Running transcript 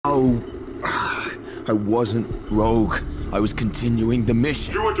No, I wasn't rogue. I was continuing the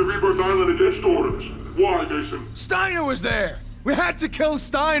mission. You went to Rebirth Island against orders. Why, Mason? Steiner was there! We had to kill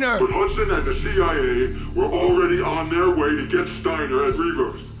Steiner! But Hudson and the CIA were already on their way to get Steiner at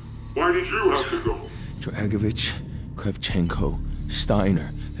Rebirth. Why did you have to go? Dragovich, Kravchenko,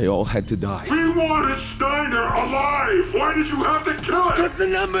 Steiner, they all had to die. We wanted Steiner alive! Why did you have to kill him? Because the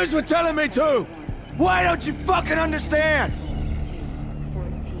numbers were telling me to! Why don't you fucking understand?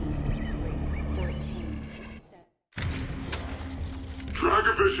 14.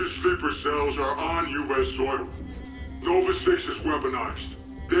 Dragovich's sleeper cells are on U.S. soil. Nova 6 is weaponized.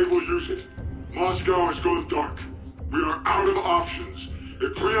 They will use it. Moscow has gone dark. We are out of options. A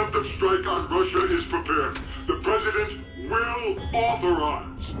preemptive strike on Russia is prepared. The President will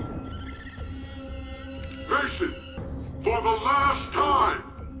authorize. Mason, for the last time,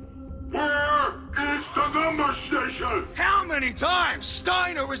 where is the number station? How many times?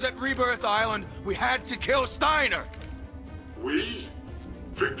 Steiner was at Rebirth Island. We had to kill Steiner. We?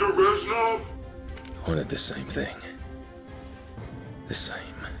 Victor Reznov? Wanted the same thing. The same.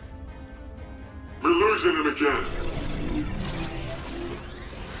 We're losing him again.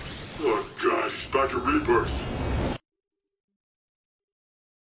 Oh God, he's back at Rebirth.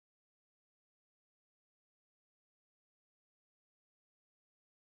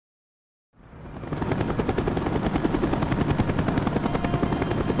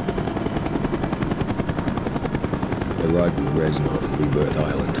 Arrived with Reznov at Rebirth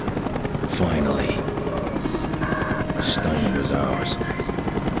Island. Finally. Steiner was ours.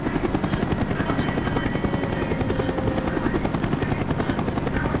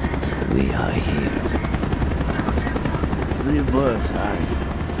 We are here. Rebirth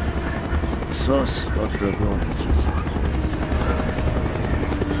Island. Source of Dragovich's poison.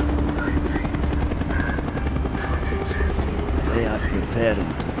 They are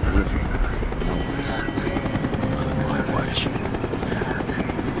preparing to deliver Nova 6. On my watch.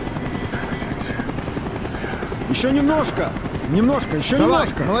 Еще немножко! Немножко, еще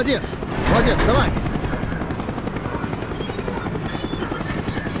немножко! Молодец! Молодец, давай!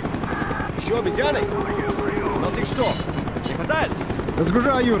 Еще обезьяны? У нас их что? Не хватает?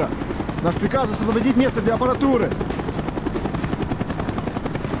 Разгружай, Юра! Наш приказ освободить место для аппаратуры!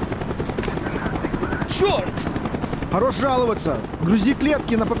 Черт! Хорош жаловаться! Грузи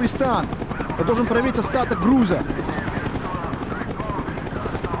клетки на попристан! Я должен проверить остаток груза!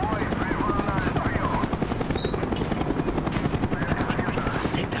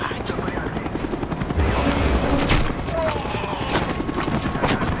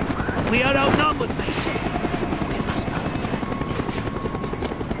 We are outnumbered, Mason. We must not attract attention.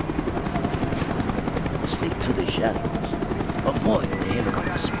 Stick to the shadows. Avoid the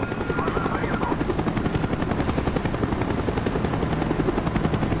helicopter smoke.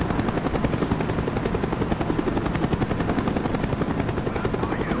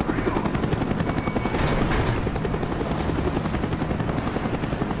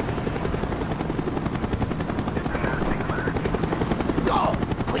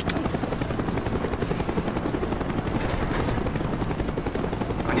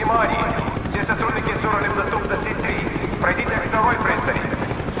 Внимание! Все сотрудники с уровнем доступности 3. Пройдите к второй пристани.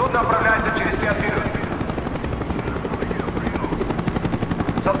 Судно отправляется через 5 минут.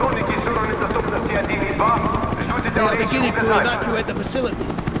 Сотрудники с уровнем доступности 1 и 2 ждут дальнейших указаний.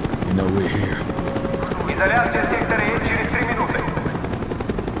 You know we're here. Изоляция сектора Е через 3 минуты.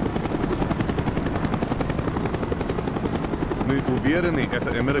 Мы уверены, это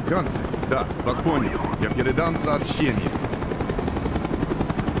американцы. Да, вас понял. Я передам сообщение.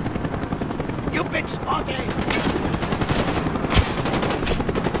 You've been spotted!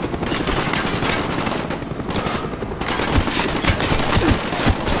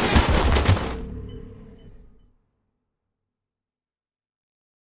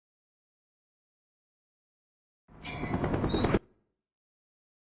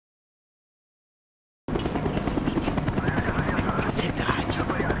 Take the high jump.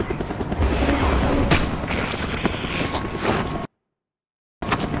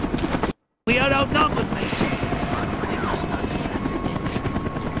 We are outnumbered, Mason. We must not attract attention.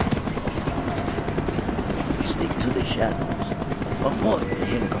 Stick to the shadows. Avoid the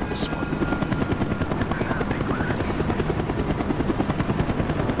helicopter smoke.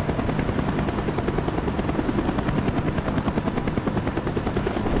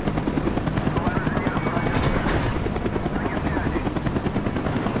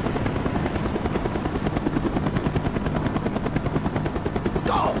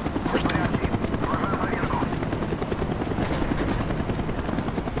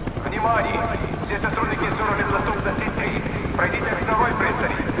 Внимание! Все сотрудники с уровнем доступности 3. Пройдите к второй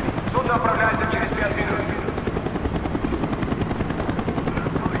пристани.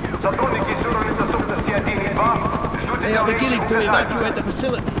 They are beginning to evacuate the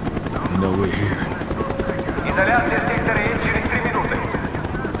facility. They know we're here. Изоляция сектора Е через 3 минуты.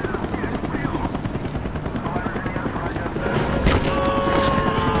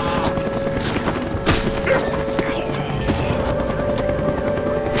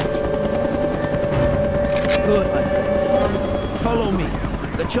 Good, my friend. Follow me.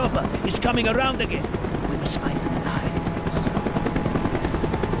 The chopper is coming around again. We must find them in hiding.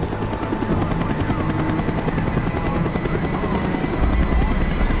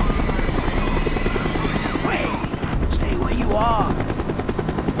 Wait! Stay where you are.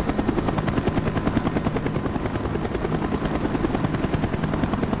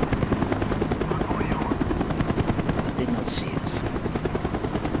 They did not see us.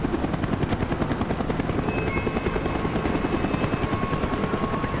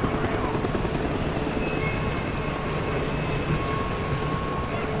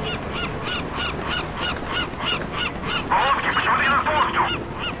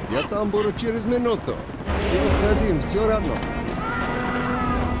 Я там буду через минуту. Все уходим, все равно.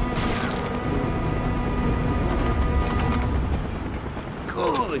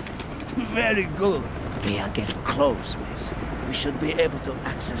 Good. Very good. We are getting close, miss. We should be able to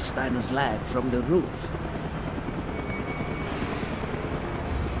access Steiner's lab from the roof.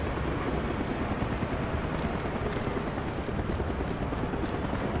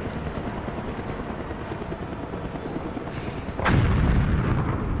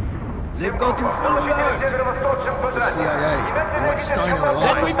 They've gone to full alert. It's the CIA. They want Steiner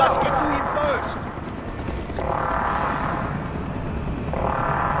alive. Then we must get to him first.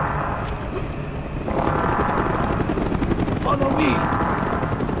 Follow me.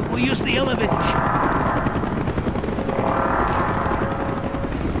 We will use the elevator shaft.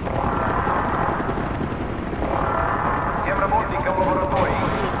 Всем работникам лаборатории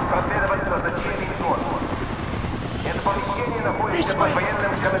проследовать назначение зон. Это помещение находится под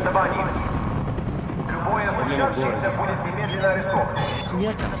военным командованием. Любое случавшееся будет немедленно арестовано. Если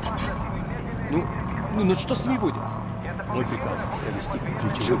нет, ну что с ними будет? Мой приказ — провести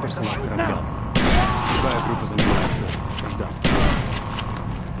ключевой персонал корабля. Другая группа занимается гражданским.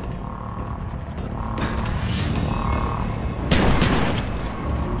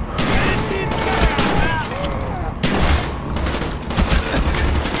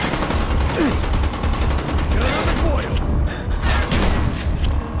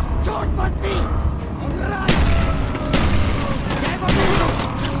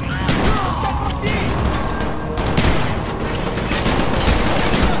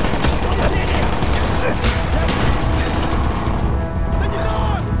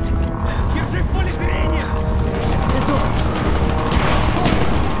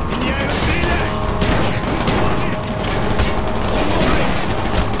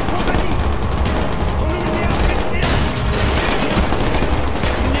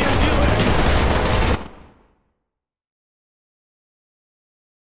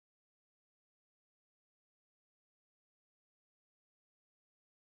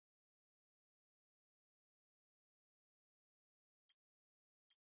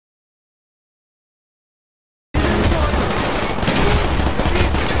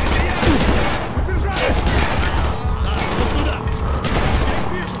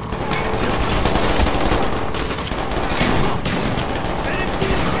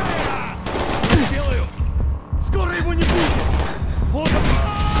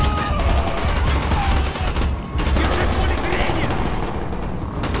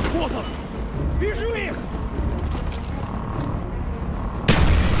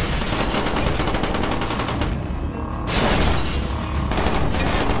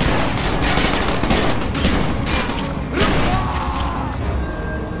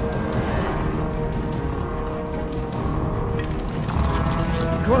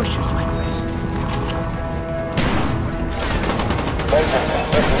 Cautious, my friend. Mason,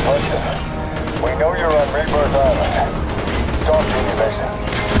 this is Hudson. We know you're on Rebirth Island. Talk to me, Mason.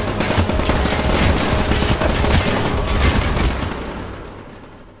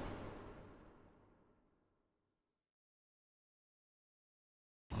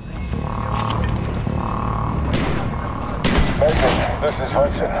 Mason, this is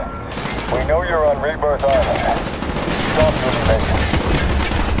Hudson. We know you're on Rebirth Island. Talk to me, Mason.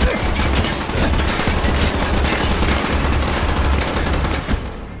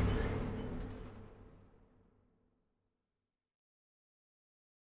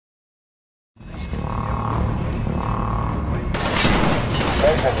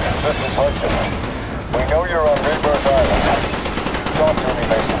 Mason, this is Hudson. We know you're on Rebirth Island. Talk to me,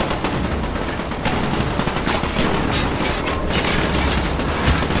 Mason.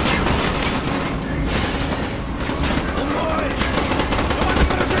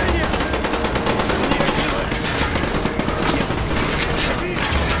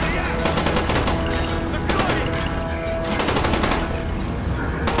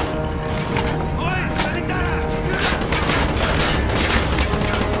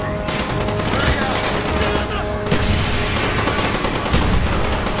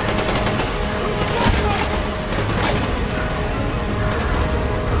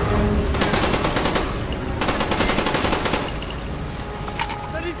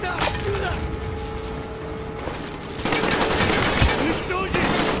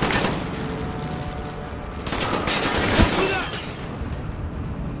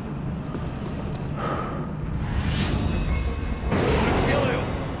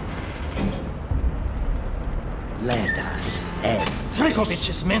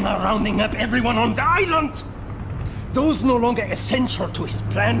 BlackOps' men are rounding up everyone on the island! Those no longer essential to his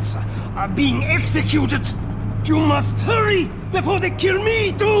plans are being executed! You must hurry before they kill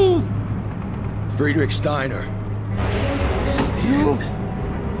me too! Friedrich Steiner. This is the end.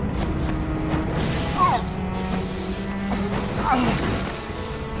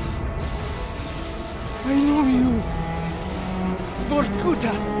 I know you.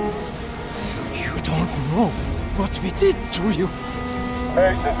 Vorkuta. You don't know what we did to you.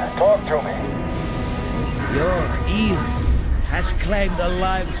 Mason, talk to me. Your evil has claimed the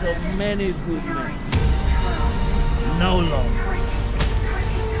lives of many good men. No longer.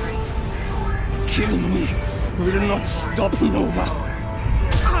 Killing me will not stop Nova.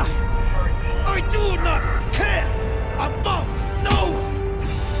 I do not care about Nova.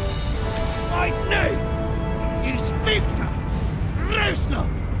 My name is Victor Reznov.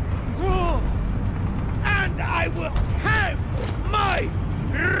 And I will have my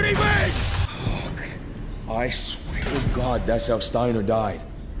revenge. I swear to God, that's how Steiner died.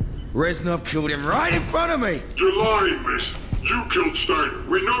 Reznov killed him right in front of me! You're lying, Mason. You killed Steiner.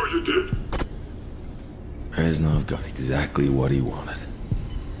 We know you did. Reznov got exactly what he wanted.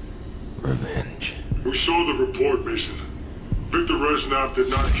 Revenge. We saw the report, Mason. Victor Reznov did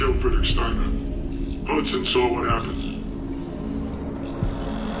not kill Friedrich Steiner. Hudson saw what happened.